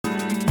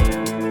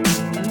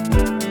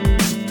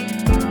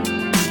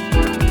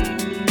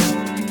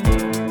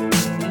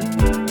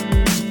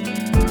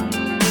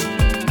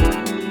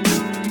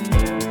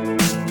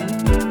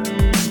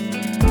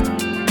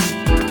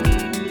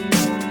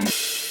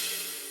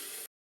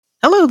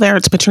Hello there,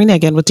 it's Patrina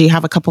again with Do You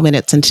Have a Couple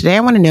Minutes? And today I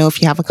want to know if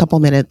you have a couple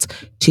minutes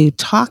to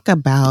talk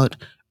about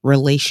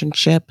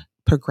relationship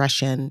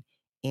progression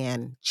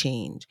and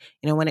change.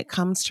 When it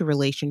comes to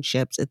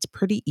relationships, it's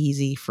pretty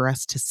easy for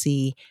us to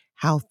see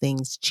how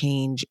things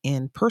change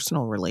in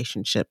personal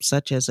relationships,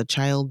 such as a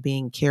child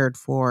being cared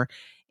for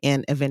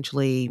and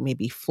eventually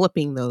maybe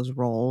flipping those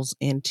roles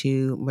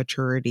into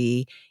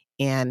maturity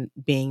and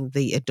being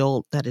the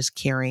adult that is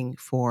caring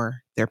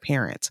for their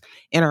parents.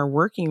 In our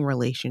working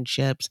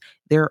relationships,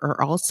 there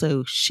are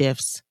also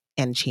shifts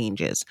and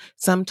changes,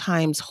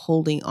 sometimes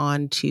holding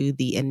on to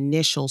the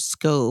initial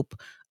scope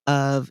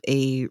of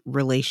a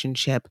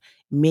relationship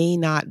may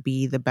not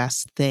be the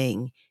best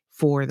thing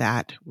for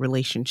that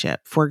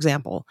relationship. For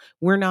example,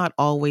 we're not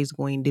always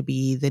going to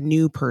be the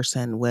new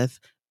person with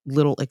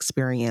little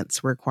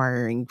experience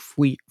requiring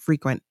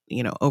frequent,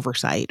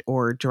 oversight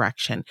or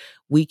direction.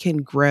 We can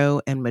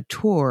grow and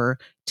mature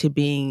to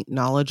being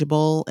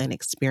knowledgeable and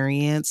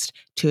experienced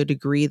to a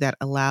degree that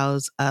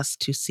allows us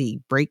to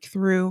see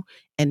breakthrough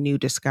and new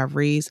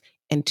discoveries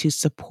and to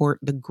support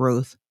the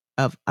growth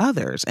of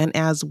others. And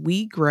as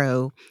we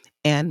grow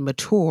and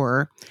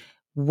mature,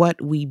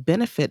 what we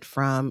benefit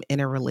from in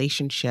a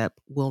relationship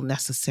will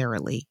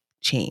necessarily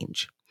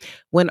change.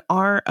 When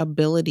our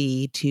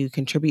ability to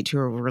contribute to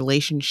a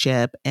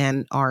relationship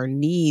and our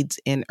needs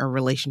in a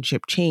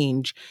relationship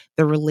change,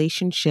 the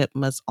relationship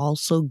must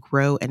also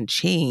grow and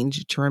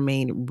change to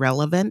remain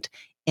relevant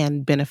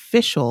and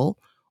beneficial,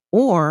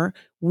 or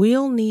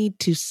we'll need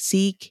to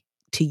seek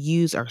to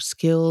use our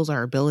skills,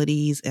 our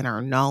abilities, and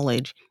our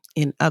knowledge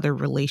in other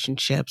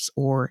relationships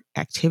or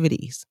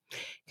activities.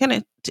 Kind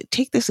of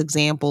take this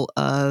example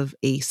of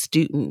a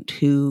student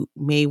who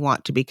may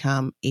want to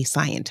become a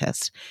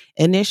scientist.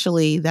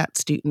 Initially, that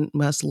student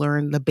must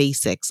learn the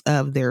basics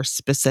of their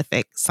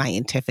specific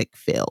scientific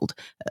field,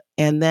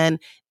 and then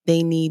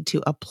they need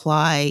to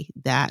apply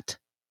that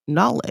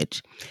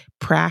knowledge.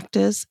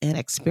 Practice and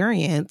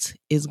experience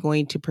is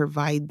going to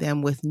provide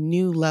them with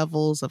new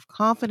levels of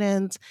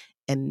confidence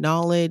and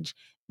knowledge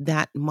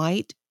that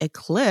might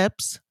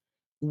eclipse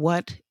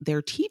what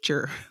their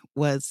teacher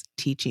was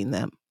teaching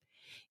them.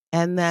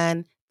 And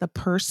then the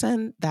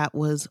person that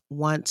was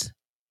once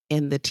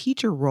in the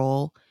teacher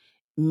role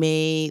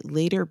may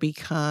later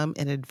become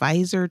an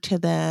advisor to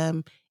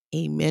them,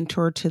 a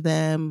mentor to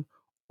them,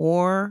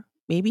 or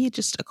maybe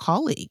just a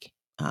colleague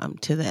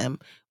to them,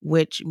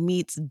 which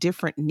meets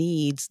different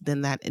needs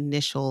than that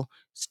initial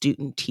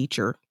student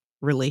teacher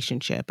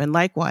relationship. And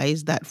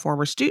likewise, that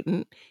former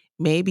student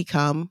may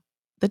become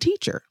the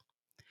teacher.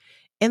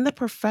 In the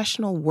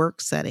professional work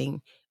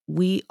setting,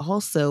 we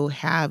also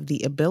have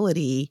the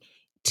ability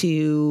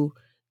to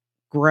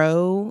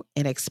grow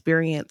and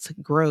experience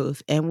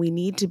growth. And we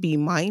need to be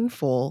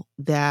mindful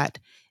that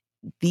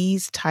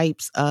these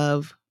types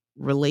of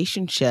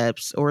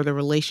relationships or the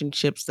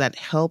relationships that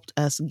helped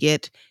us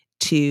get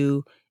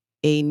to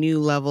a new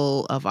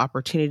level of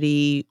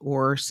opportunity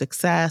or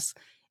success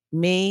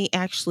may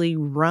actually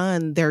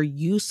run their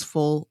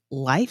useful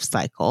life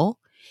cycle,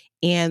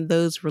 and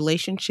those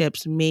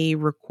relationships may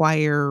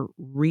require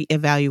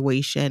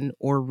reevaluation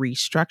or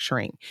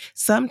restructuring.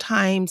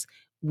 Sometimes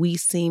we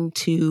seem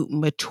to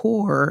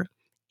mature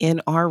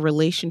in our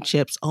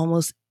relationships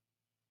almost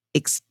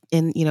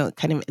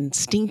kind of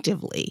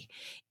instinctively,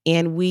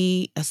 and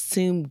we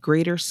assume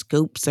greater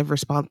scopes of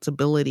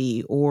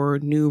responsibility or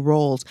new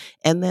roles.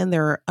 And then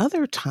there are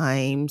other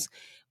times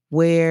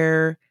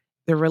where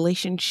the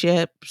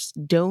relationships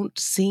don't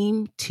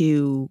seem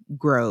to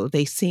grow.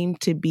 They seem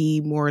to be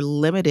more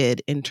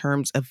limited in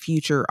terms of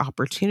future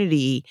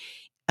opportunity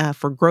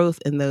for growth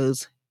in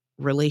those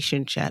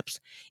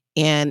relationships.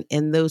 And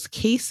in those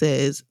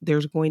cases,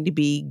 there's going to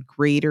be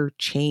greater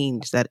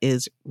change that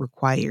is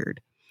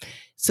required.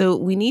 So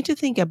we need to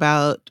think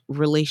about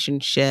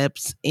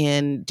relationships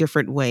in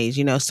different ways.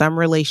 Some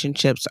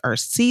relationships are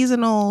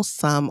seasonal,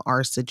 some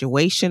are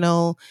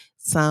situational,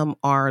 some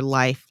are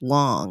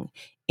lifelong.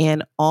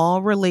 And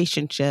all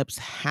relationships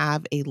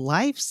have a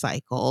life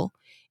cycle,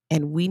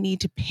 and we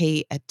need to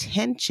pay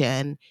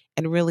attention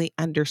and really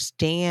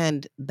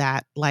understand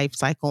that life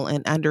cycle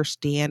and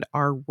understand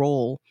our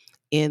role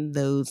in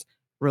those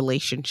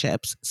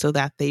relationships so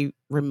that they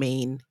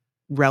remain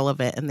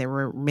relevant and they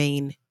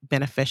remain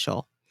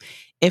beneficial.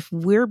 If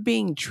we're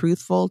being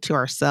truthful to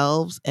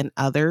ourselves and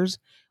others,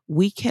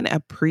 we can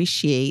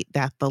appreciate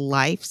that the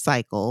life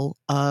cycle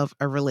of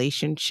a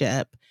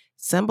relationship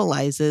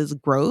symbolizes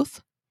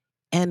growth,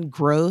 and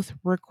growth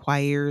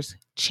requires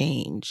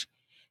change.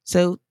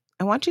 So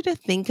I want you to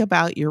think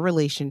about your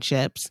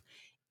relationships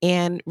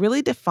and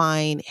really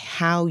define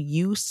how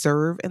you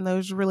serve in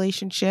those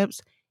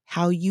relationships,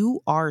 how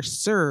you are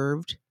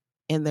served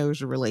in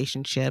those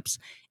relationships,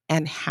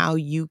 and how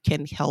you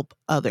can help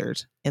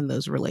others in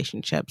those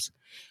relationships.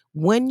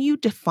 When you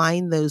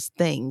define those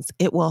things,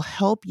 it will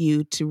help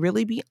you to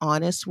really be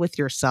honest with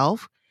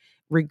yourself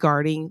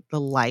regarding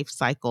the life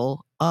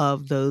cycle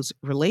of those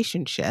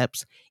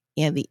relationships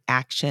and the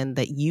action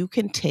that you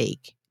can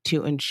take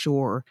to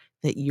ensure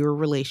that your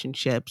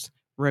relationships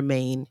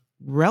remain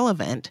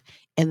relevant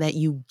and that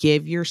you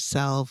give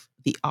yourself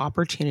the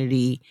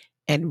opportunity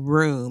and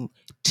room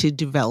to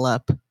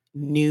develop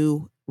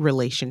new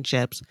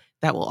relationships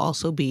that will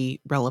also be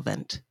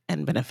relevant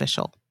and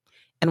beneficial.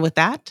 And with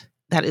that,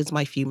 that is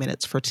my few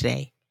minutes for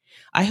today.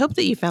 I hope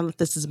that you found that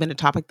this has been a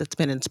topic that's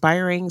been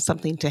inspiring,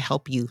 something to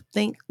help you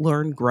think,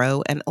 learn,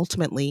 grow, and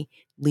ultimately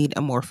lead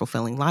a more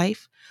fulfilling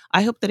life.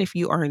 I hope that if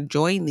you are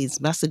enjoying these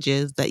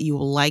messages that you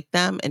will like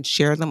them and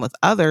share them with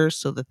others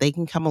so that they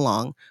can come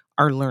along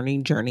our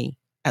learning journey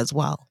as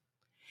well.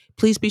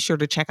 Please be sure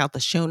to check out the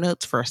show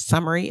notes for a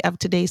summary of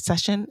today's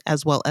session,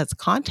 as well as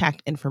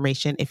contact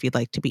information if you'd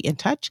like to be in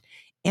touch,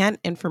 and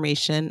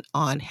information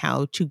on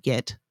how to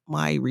get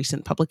my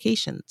recent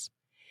publications.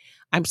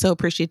 I'm so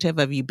appreciative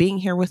of you being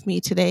here with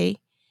me today,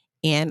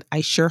 and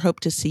I sure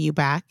hope to see you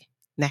back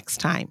next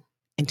time.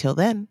 Until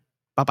then,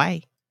 bye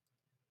bye.